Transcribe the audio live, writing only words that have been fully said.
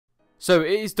So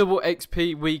it is double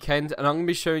XP weekend, and I'm going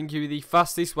to be showing you the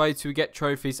fastest way to get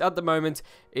trophies at the moment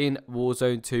in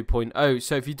Warzone 2.0.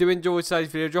 So if you do enjoy today's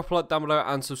video, drop a like down below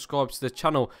and subscribe to the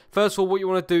channel. First of all, what you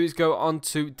want to do is go on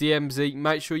to DMZ.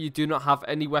 Make sure you do not have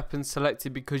any weapons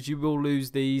selected because you will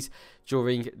lose these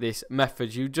during this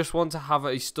method. You just want to have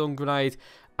a stun grenade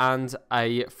and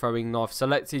a throwing knife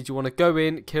selected. You want to go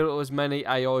in, kill as many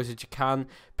AIs as you can,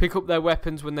 pick up their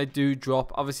weapons when they do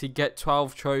drop, obviously get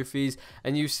 12 trophies,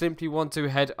 and you simply want to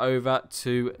head over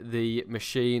to the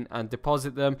machine and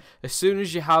deposit them. As soon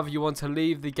as you have, you want to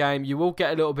leave the game. You will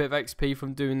get a little bit of XP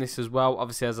from doing this as well.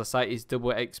 Obviously, as I say, it's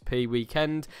double XP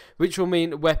weekend, which will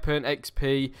mean weapon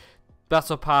XP,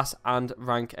 Battle Pass and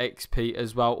rank XP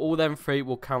as well. All them three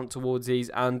will count towards these,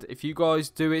 and if you guys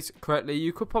do it correctly,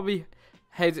 you could probably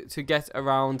head to get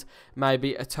around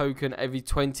maybe a token every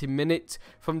 20 minutes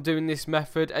from doing this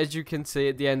method. As you can see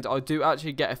at the end, I do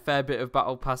actually get a fair bit of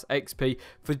Battle Pass XP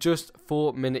for just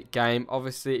 4-minute game.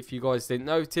 Obviously, if you guys didn't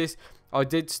notice, I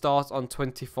did start on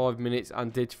 25 minutes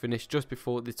and did finish just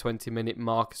before the 20-minute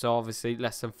mark, so obviously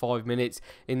less than 5 minutes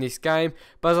in this game.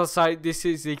 But as I say, this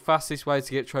is the fastest way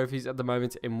to get trophies at the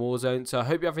moment in Warzone. So I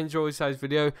hope you have enjoyed today's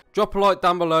video. Drop a like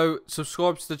down below,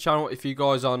 subscribe to the channel if you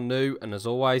guys are new, and as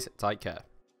always, take care.